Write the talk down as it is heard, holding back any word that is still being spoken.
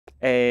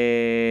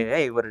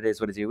Hey, what it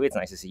is, what it do? It's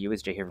nice to see you.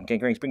 It's Jay here from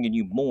King Rings, bringing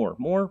you more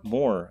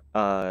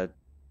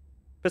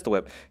pistol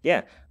whip.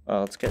 Yeah,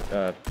 let's get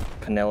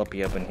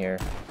Penelope up in here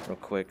real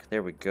quick.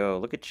 There we go.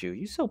 Look at you.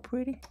 You so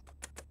pretty.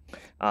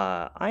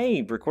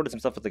 I recorded some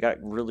stuff that got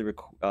really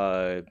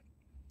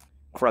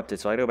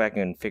corrupted, so I go back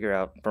and figure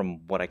out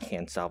from what I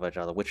can salvage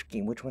out of which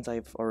ones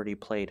I've already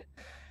played.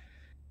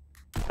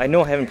 I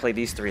know I haven't played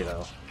these three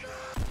though,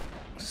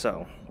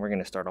 so we're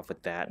gonna start off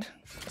with that.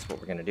 That's what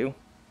we're gonna do.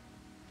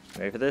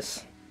 Ready for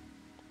this?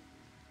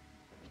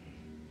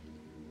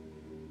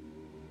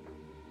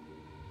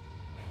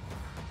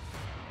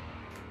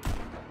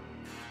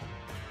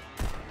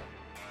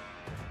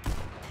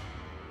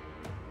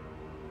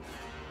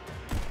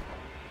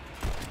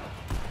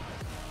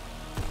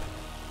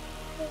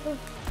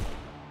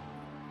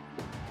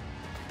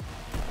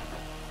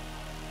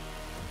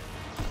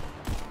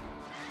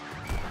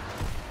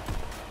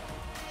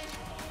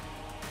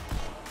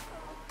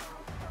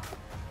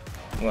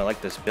 Oh, I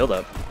like this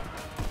build-up.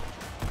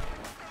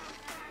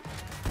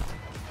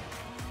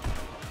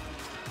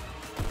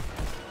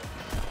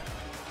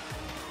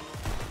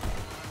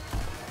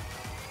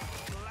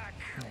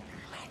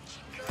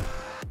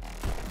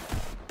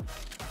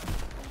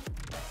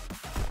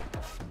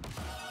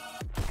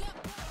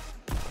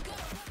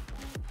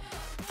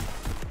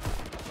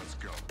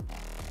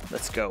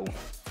 Let's go.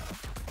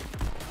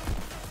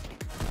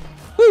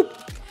 Woo!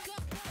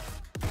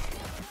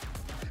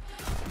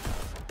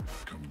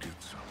 Come get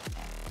some.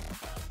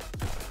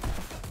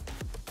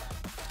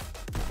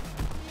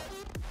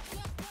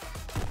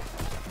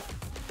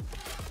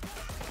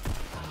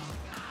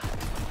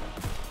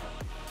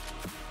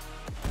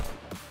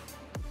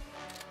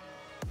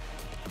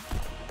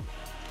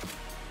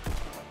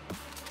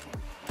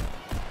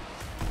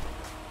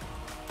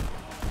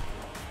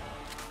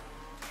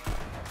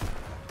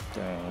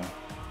 Dang.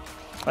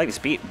 I like the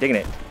speed, digging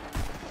it.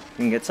 You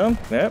can get some?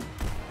 Yep.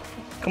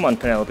 Come on,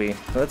 Penelope.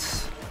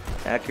 Let's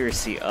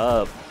accuracy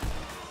up.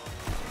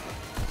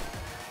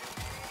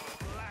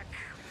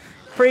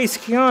 Praise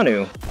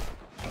Keanu.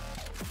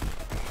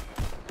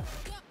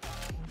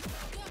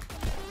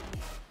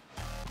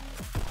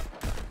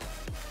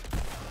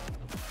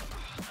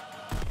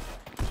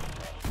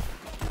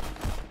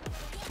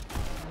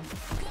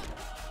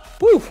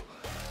 Woo!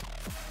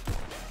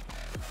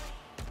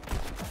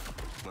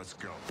 Let's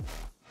go.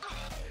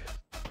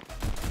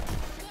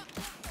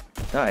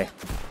 Die.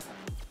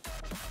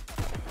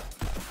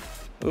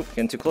 Oop,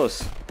 getting too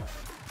close.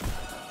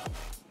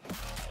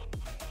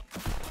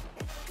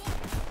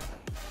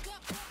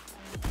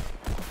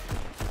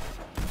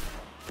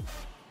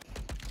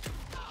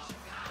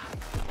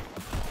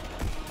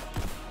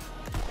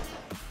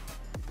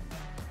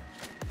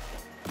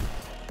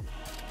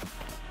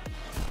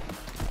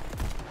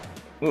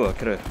 Ooh, I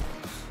could've...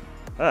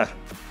 Ah,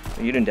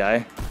 you didn't die.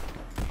 I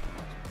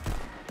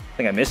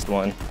think I missed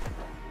one.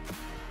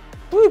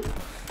 Woo!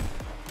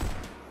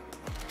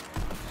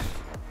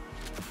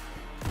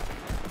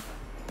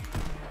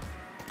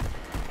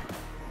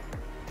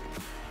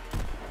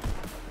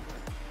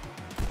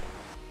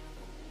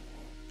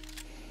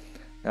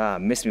 Ah,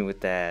 missed me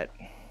with that.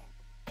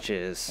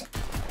 Chiz.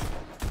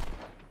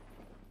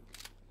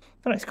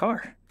 A nice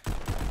car.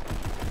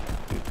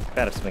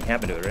 Bad if something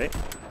happened to it, right?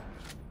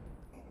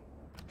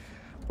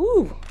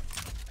 Woo!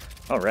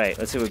 Alright,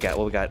 let's see what we got.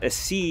 What we got? A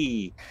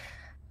C!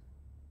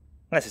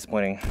 That's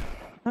disappointing.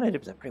 I thought I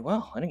did that pretty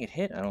well. I didn't get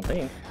hit, I don't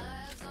think.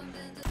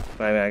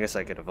 But I mean, I guess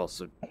I could have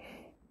also...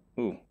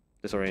 Ooh,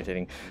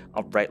 disorientating.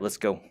 Alright, let's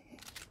go.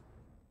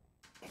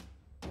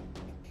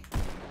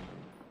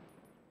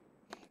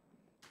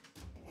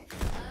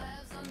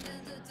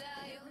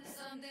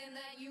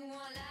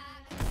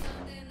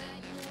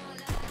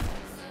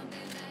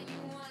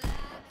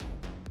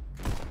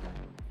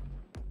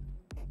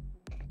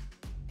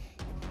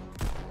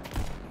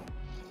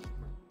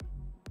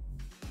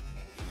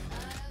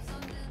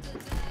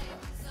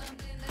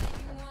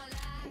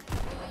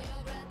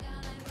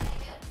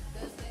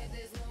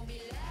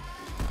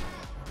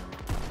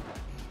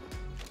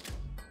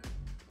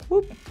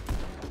 Whoop.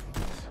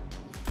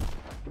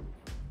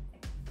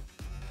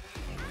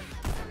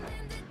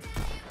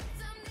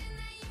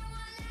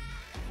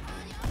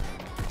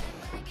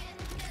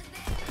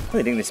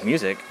 Really dig this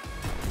music.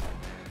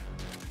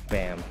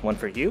 Bam. One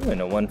for you, and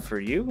a one for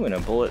you, and a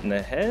bullet in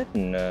the head,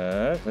 and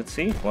let's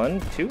see.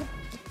 1, 2.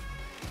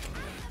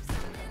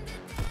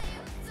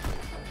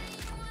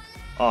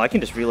 Oh, I can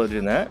just reload it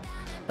in that?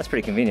 That's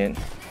pretty convenient.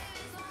 I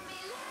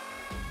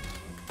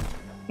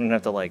don't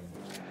have to, like,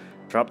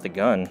 drop the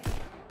gun.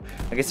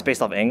 I guess it's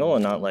based off angle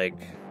and not, like,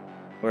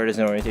 where it is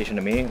in orientation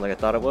to me, like I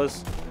thought it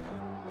was.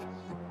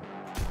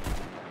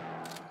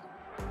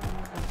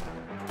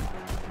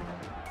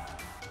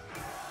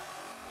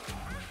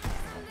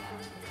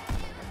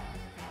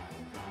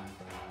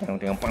 Bum,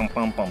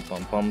 bum, bum,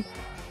 bum, bum.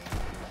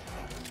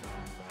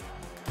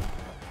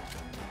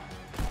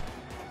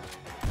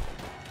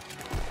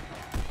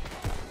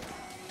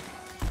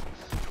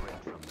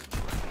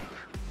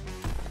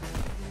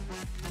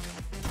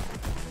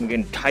 I'm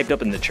getting typed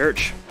up in the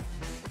church.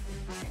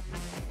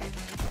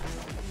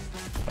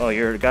 Oh,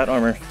 you're got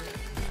armor.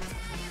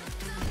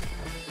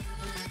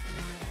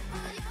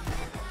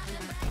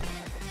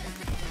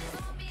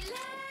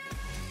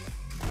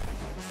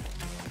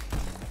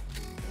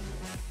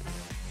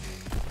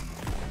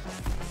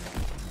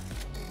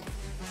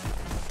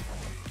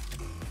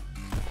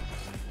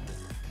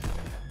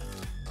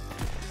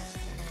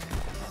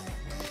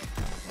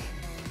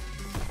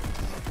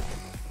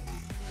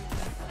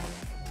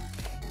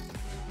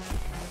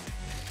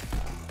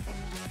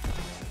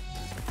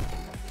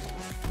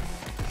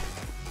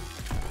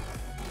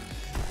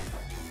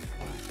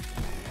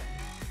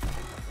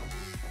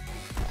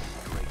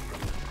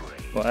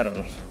 Well, I don't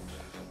know.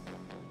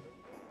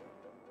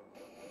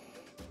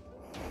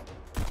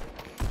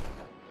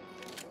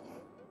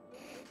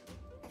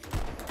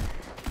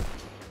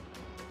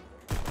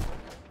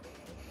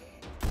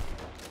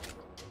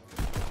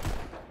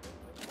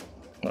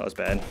 That was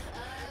bad.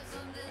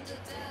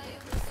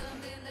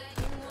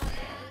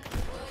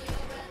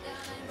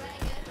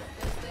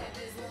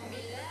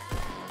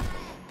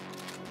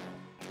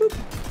 Boop.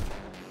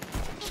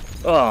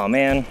 Oh,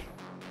 man.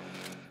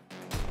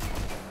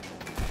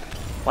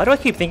 Why do I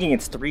keep thinking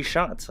it's 3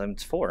 shots?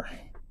 It's 4.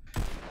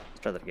 Let's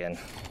try that again.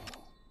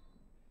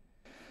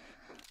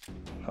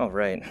 All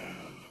right. A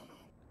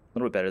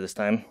little bit better this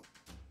time.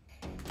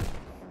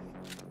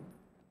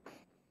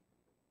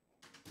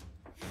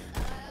 I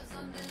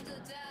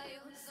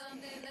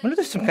wonder if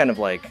there's some kind of,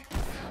 like,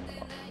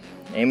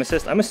 aim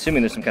assist? I'm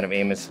assuming there's some kind of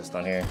aim assist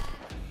on here.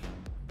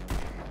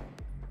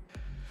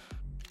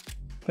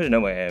 There's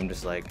no way I'm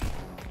just, like...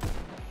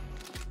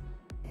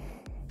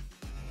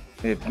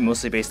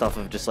 mostly based off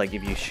of just, like,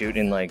 if you shoot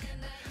in, like,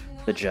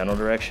 the general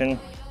direction.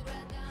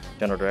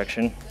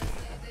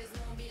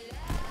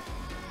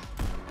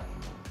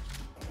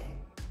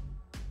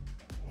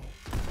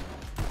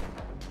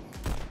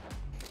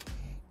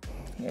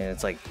 And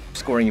it's, like,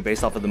 scoring you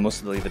based off of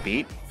mostly the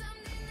beat.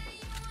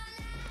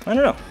 I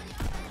don't know.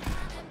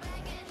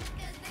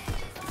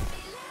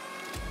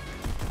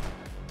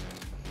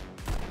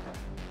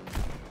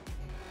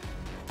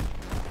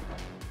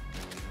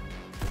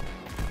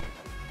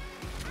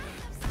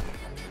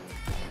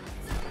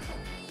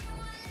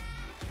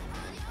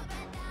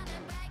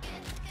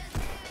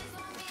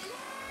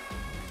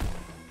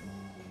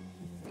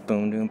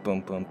 Boom, boom,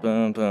 boom, boom,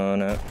 boom,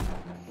 boom.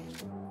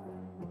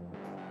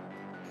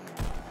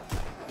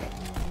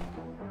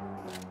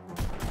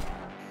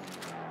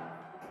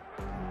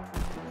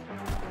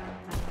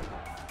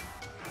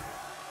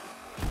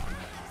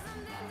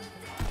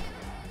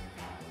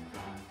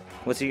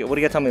 What do you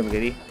gotta tell me,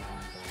 lady?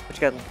 What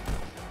you got?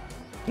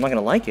 I'm not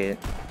gonna like it.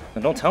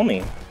 Then don't tell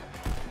me.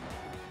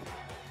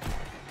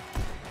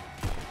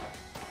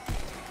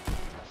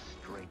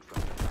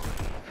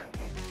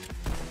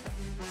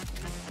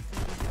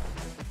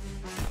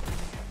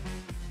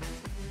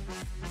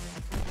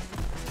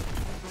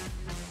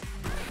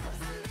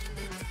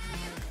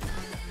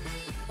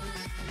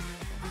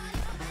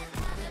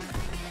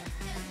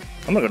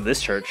 I'm gonna go to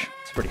this church.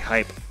 It's pretty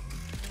hype.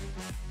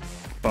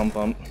 Bump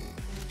bump.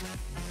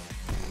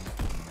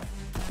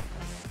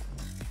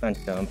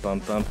 Bump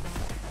bump bump.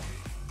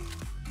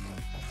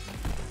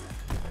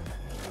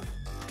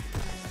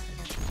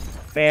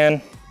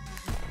 Fan.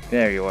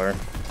 There you are.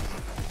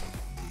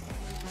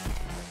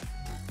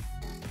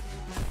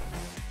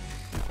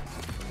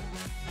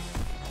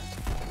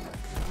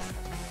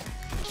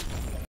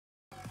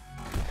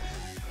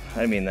 I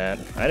didn't mean that.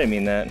 I didn't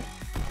mean that.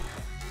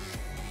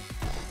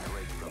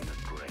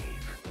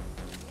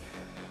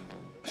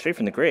 Straight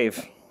from the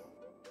grave?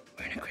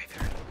 We're in a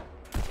graveyard.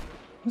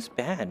 That's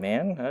bad,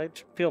 man. I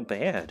feel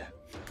bad.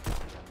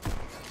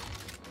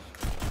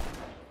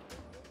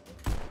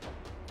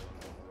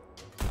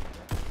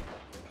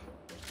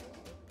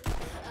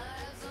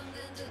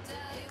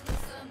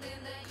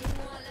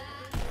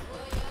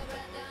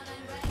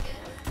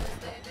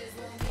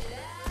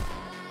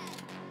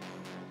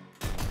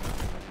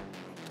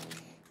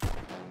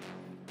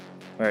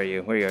 Where are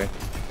you? Where are you?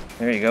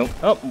 There you go.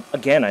 Oh,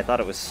 again, I thought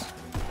it was...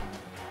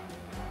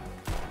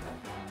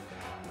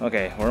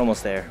 Okay, we're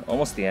almost there.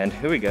 Almost the end.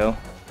 Here we go.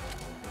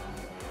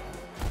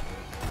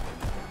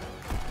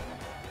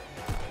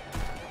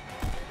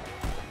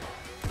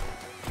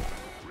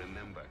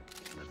 Remember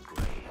the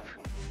grave.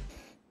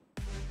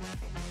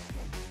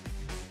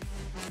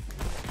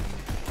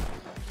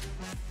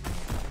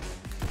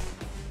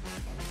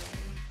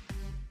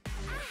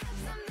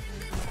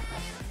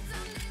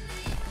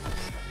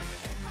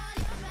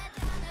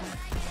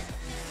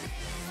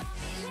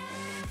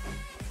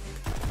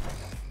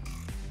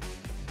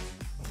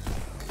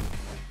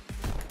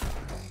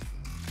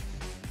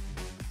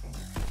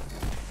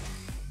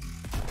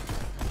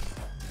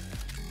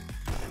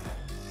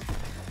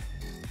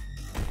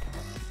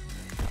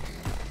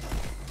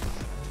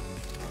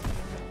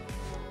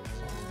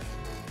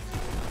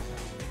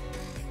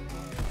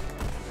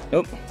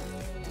 Nope.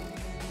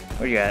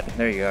 Where you at?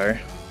 There you are.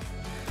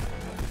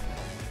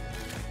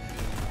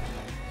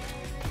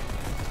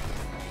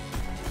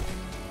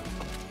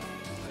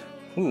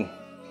 Ooh.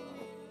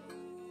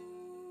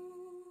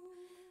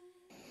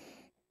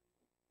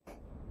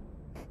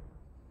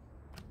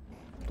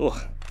 Ugh.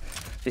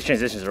 These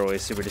transitions are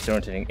always super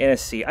disorienting. And a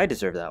C, I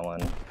deserve that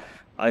one.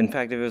 In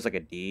fact, if it was like a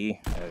D,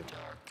 I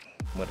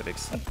would have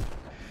accepted.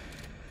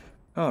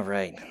 All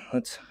right,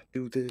 let's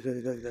do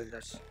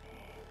this.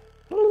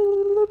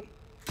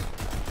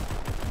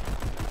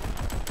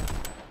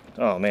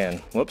 Oh man,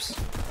 whoops.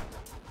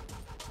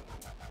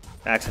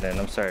 Accident,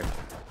 I'm sorry.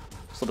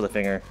 Slip of the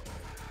finger.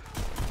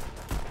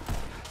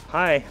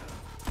 Hi.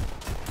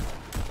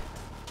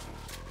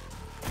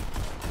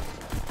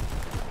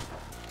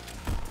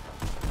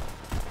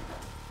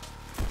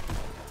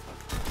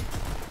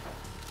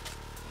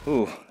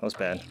 Ooh, that was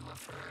bad.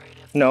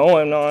 No,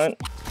 I'm not.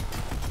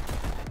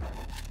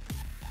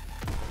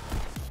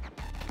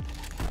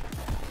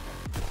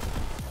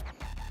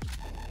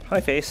 Hi,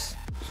 face.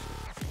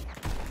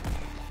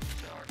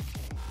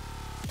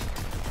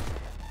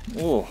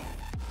 Ooh,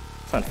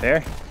 it's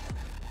unfair.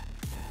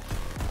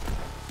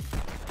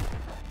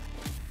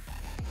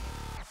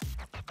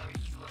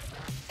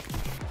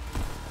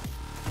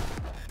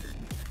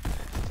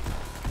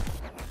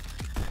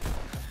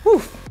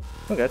 Whew.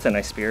 Okay, that's a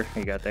nice spear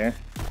you got there.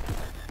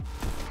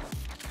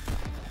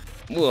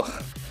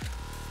 Ugh.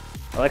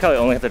 I like how I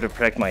only have to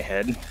protect my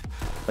head.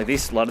 Like a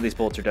lot of these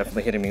bolts are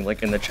definitely hitting me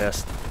like in the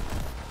chest.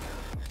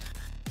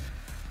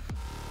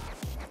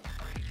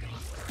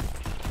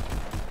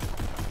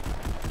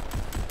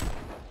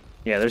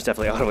 Yeah, there's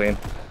definitely auto aim.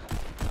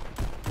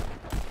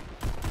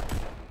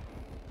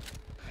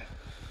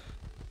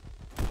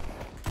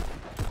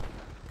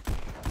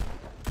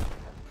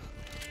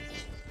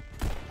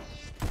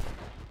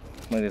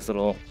 Like this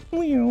little.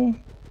 Due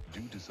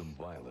to some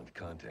violent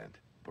content,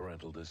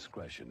 parental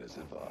discretion is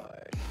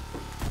advised.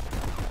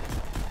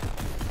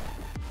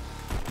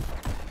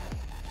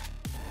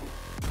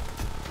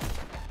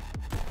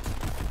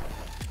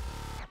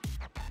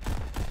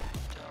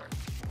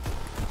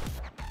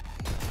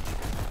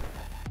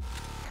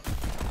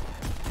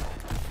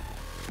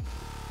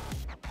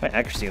 My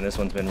accuracy in this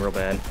one's been real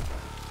bad.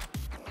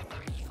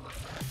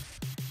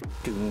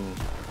 Doom.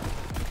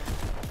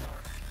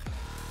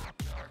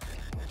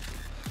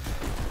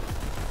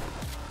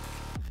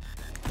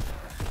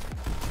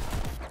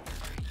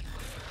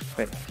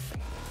 Wait.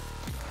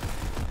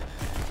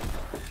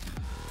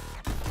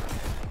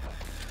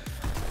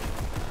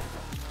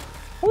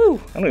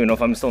 Woo! I don't even know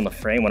if I'm still in the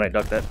frame when I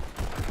duck that.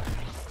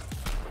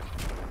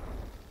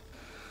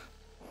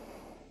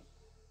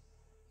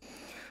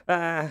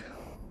 Ah.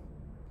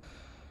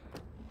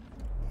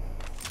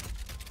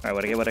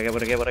 Alright, what I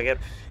get?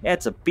 Yeah,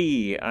 it's a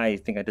B. I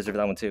think I deserve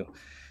that one too.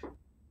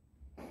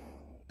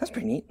 That's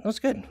pretty neat. That was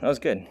good.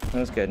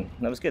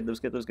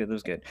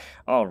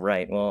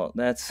 Alright, well,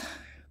 that's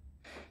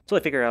until I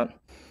figure out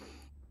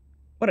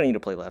what I need to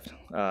play left.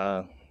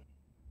 Don't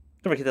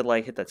forget to hit that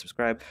like, hit that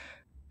subscribe.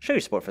 Show your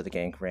support for the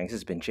Gank Ranks.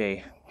 This has been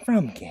Jay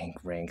from Gank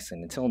Ranks,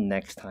 and until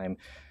next time,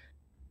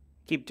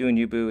 keep doing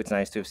you, boo. It's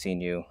nice to have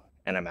seen you,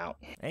 and I'm out.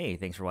 Hey,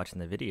 thanks for watching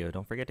the video.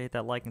 Don't forget to hit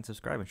that like and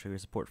subscribe and show your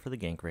support for the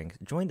Gank Ranks.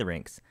 Join the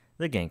ranks,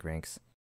 the Gank Ranks.